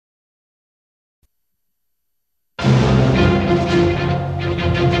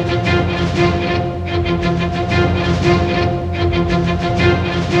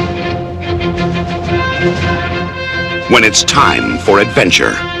when it's time for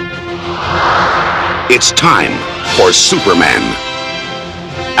adventure. It's time for Superman.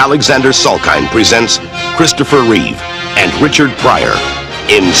 Alexander Salkind presents Christopher Reeve and Richard Pryor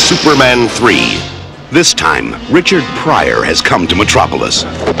in Superman 3. This time, Richard Pryor has come to Metropolis.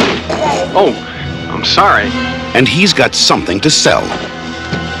 Oh, I'm sorry. And he's got something to sell.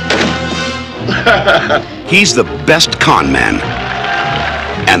 He's the best con man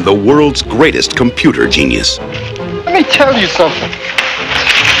and the world's greatest computer genius. Let me tell you something.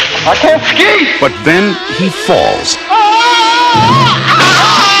 I can't ski! But then he falls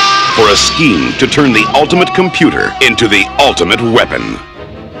for a scheme to turn the ultimate computer into the ultimate weapon.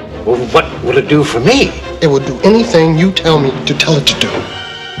 Well, what will it do for me? It will do anything you tell me to tell it to do.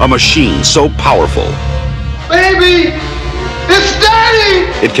 A machine so powerful, Baby! It's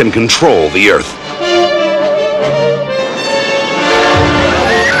Daddy! it can control the Earth.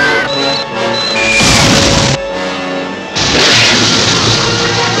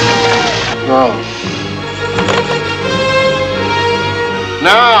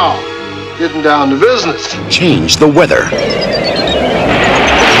 Now, getting down to business. Change the weather.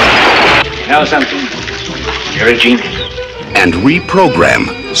 You know something? You're a genius. And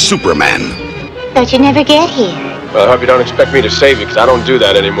reprogram Superman. Thought you'd never get here. Well, I hope you don't expect me to save you, because I don't do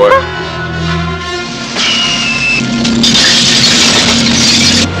that anymore.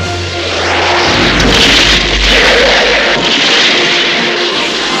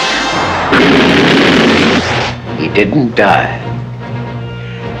 He didn't die.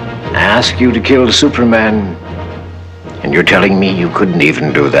 I asked you to kill Superman, and you're telling me you couldn't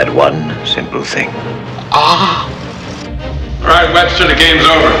even do that one simple thing. Ah! All right, Webster, the game's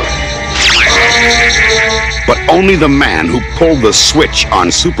over. But only the man who pulled the switch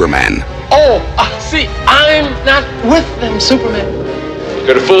on Superman Oh, see, I'm not with them, Superman.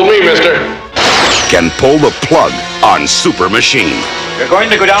 Could have fooled me, mister. can pull the plug on Super Machine. You're going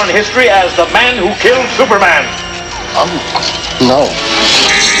to go down in history as the man who killed Superman. No.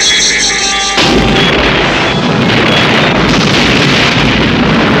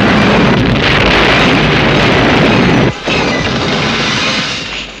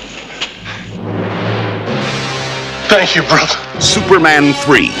 Thank you, brother. Superman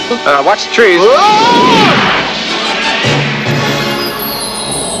 3. Watch the trees.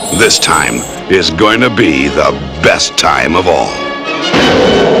 This time is going to be the best time of all.